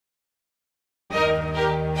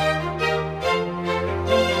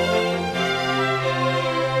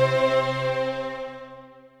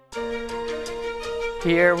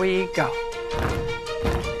Here we go.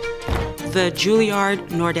 The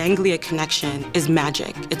Juilliard-Nord Anglia connection is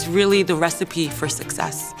magic. It's really the recipe for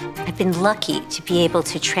success. I've been lucky to be able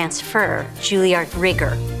to transfer Juilliard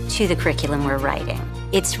rigor to the curriculum we're writing.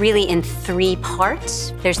 It's really in 3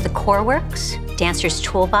 parts. There's the core works, Dancer's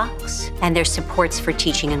Toolbox, and there's supports for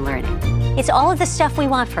teaching and learning. It's all of the stuff we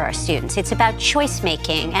want for our students. It's about choice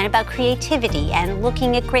making and about creativity and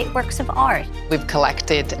looking at great works of art. We've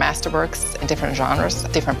collected masterworks in different genres,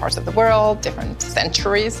 different parts of the world, different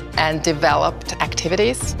centuries, and developed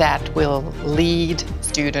activities that will lead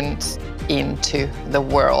students into the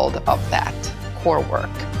world of that core work.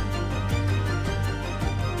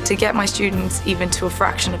 To get my students even to a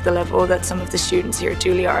fraction of the level that some of the students here at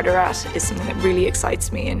Juilliard are at is something that really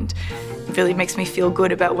excites me and really makes me feel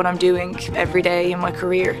good about what I'm doing every day in my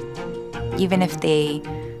career. Even if they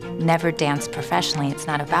never dance professionally, it's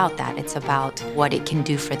not about that. It's about what it can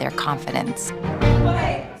do for their confidence.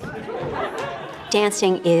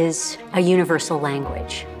 Dancing is a universal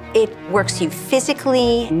language. It works you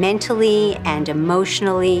physically, mentally, and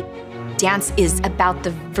emotionally. Dance is about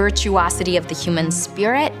the virtuosity of the human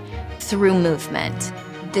spirit through movement.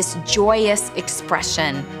 This joyous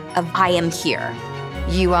expression of I am here.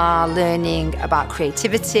 You are learning about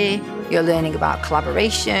creativity, you're learning about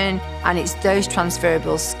collaboration, and it's those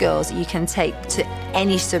transferable skills that you can take to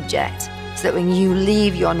any subject, so that when you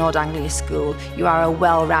leave your Nord Anglia school, you are a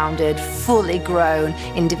well-rounded, fully grown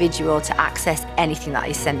individual to access anything that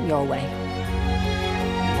is sent your way.